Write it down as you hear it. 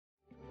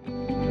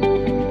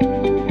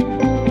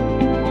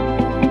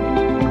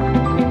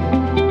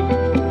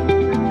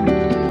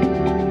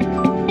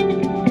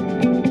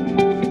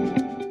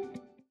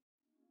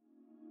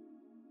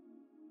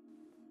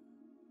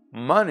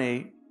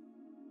money,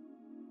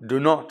 do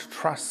not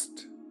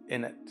trust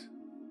in it.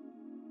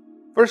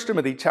 1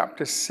 Timothy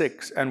chapter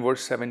 6 and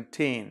verse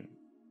 17.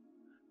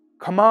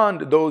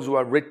 Command those who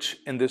are rich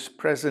in this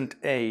present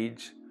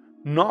age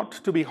not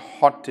to be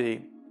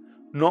haughty,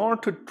 nor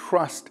to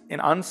trust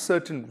in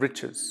uncertain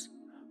riches,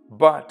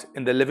 but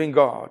in the living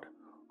God,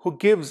 who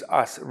gives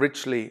us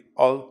richly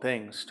all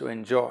things to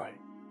enjoy.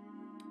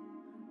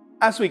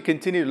 As we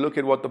continue to look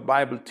at what the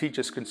Bible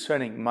teaches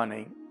concerning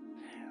money,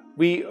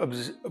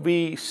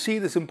 we see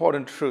this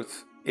important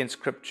truth in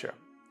Scripture,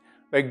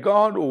 where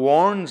God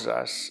warns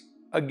us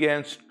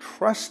against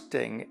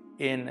trusting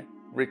in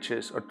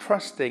riches or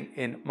trusting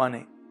in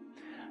money.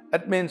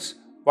 That means,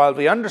 while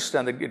we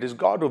understand that it is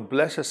God who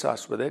blesses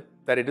us with it,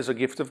 that it is a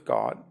gift of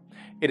God,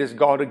 it is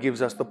God who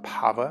gives us the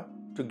power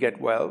to get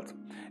wealth,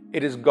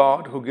 it is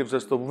God who gives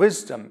us the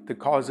wisdom to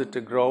cause it to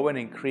grow and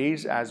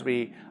increase as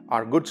we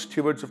are good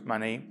stewards of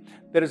money,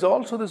 there is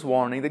also this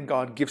warning that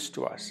God gives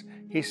to us.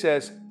 He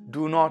says,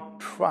 do not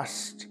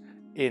trust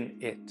in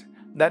it.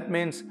 That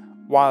means,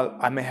 while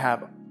I may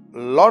have a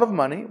lot of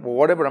money, or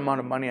whatever amount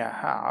of money I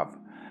have,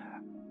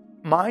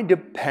 my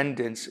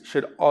dependence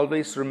should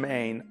always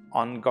remain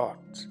on God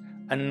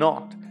and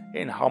not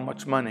in how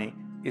much money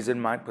is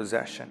in my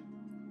possession.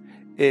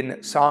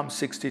 In Psalm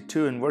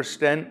 62 and verse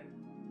 10,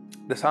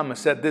 the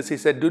psalmist said this. He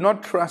said, do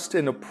not trust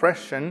in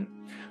oppression,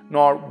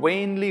 nor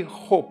vainly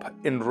hope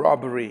in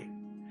robbery.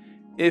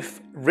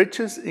 If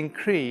riches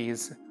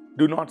increase,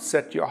 do not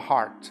set your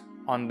heart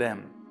on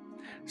them.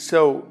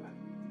 So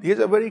here's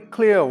a very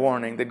clear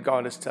warning that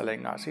God is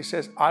telling us. He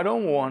says, I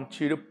don't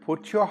want you to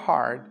put your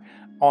heart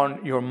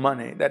on your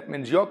money. That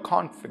means your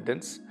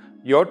confidence,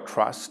 your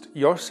trust,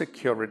 your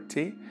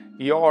security,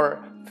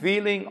 your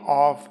feeling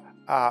of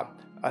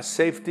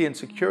safety and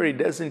security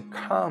doesn't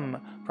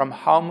come from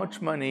how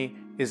much money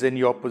is in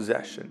your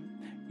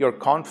possession. Your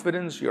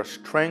confidence, your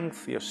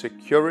strength, your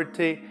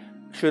security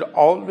should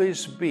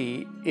always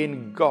be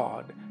in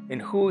God, in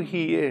who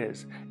He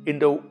is, in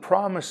the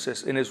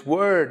promises, in His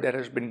Word that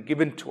has been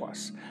given to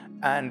us.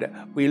 And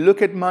we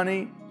look at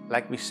money,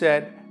 like we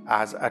said,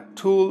 as a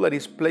tool that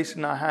He's placed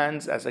in our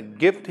hands, as a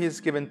gift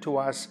He's given to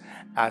us,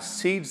 as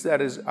seeds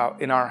that is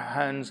in our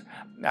hands,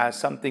 as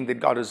something that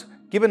God has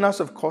given us,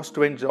 of course,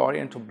 to enjoy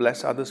and to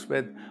bless others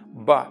with.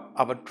 But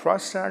our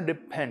trust and our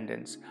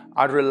dependence,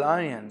 our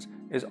reliance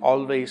is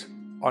always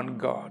on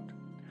God.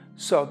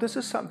 So this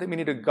is something we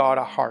need to guard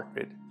our heart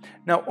with.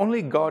 Now,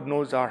 only God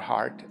knows our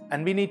heart,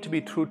 and we need to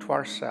be true to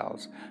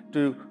ourselves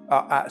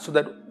so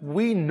that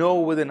we know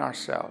within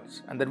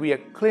ourselves and that we are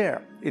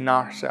clear in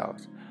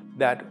ourselves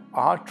that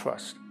our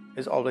trust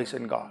is always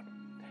in God.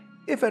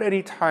 If at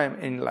any time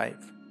in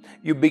life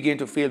you begin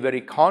to feel very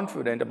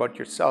confident about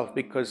yourself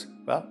because,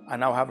 well, I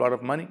now have a lot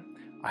of money,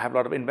 I have a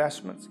lot of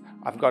investments,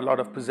 I've got a lot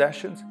of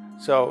possessions,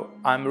 so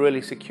I'm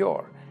really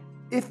secure.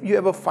 If you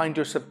ever find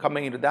yourself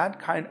coming into that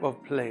kind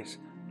of place,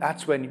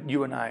 that's when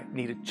you and I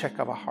need to check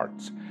our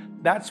hearts.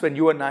 That's when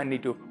you and I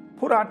need to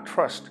put our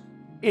trust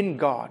in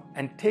God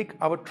and take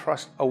our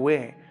trust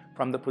away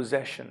from the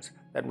possessions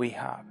that we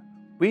have.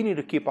 We need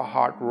to keep our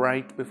heart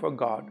right before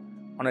God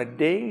on a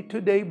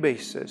day-to-day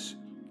basis,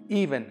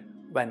 even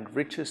when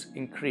riches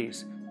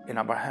increase in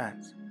our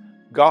hands.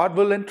 God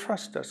will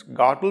entrust us,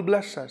 God will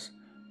bless us,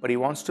 but He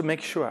wants to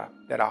make sure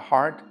that our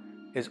heart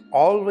is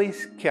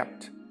always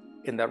kept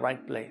in the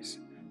right place,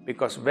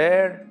 because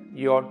where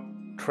your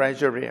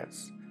treasure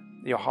is,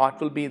 your heart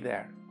will be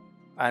there,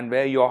 and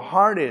where your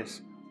heart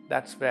is,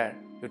 that's where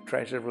your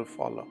treasure will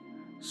follow.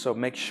 So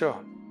make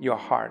sure your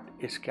heart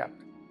is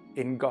kept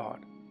in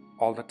God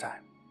all the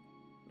time.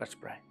 Let's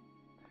pray.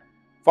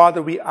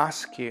 Father, we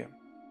ask You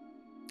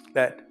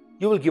that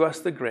You will give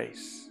us the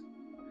grace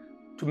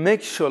to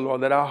make sure,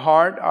 Lord, that our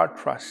heart, our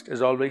trust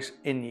is always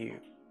in You.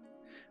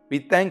 We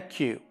thank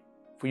You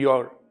for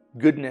Your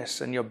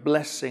goodness and Your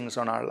blessings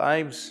on our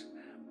lives.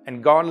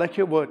 And God, like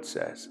Your word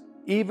says,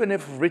 even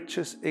if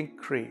riches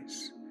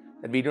increase,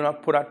 that we do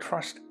not put our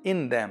trust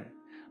in them,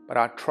 but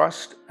our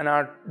trust and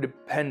our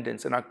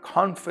dependence and our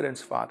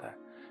confidence, Father,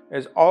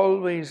 is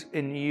always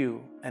in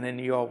You and in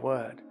Your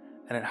word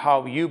and in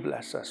how You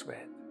bless us with.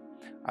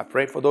 I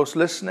pray for those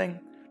listening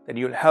that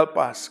You'll help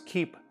us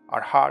keep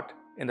our heart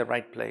in the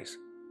right place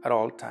at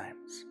all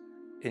times.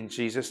 In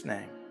Jesus'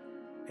 name,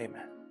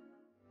 amen.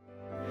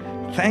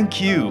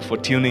 Thank you for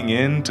tuning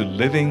in to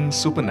Living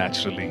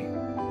Supernaturally.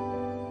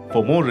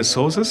 For more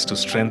resources to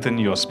strengthen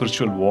your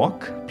spiritual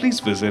walk,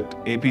 please visit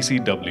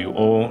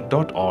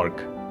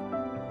apcwo.org.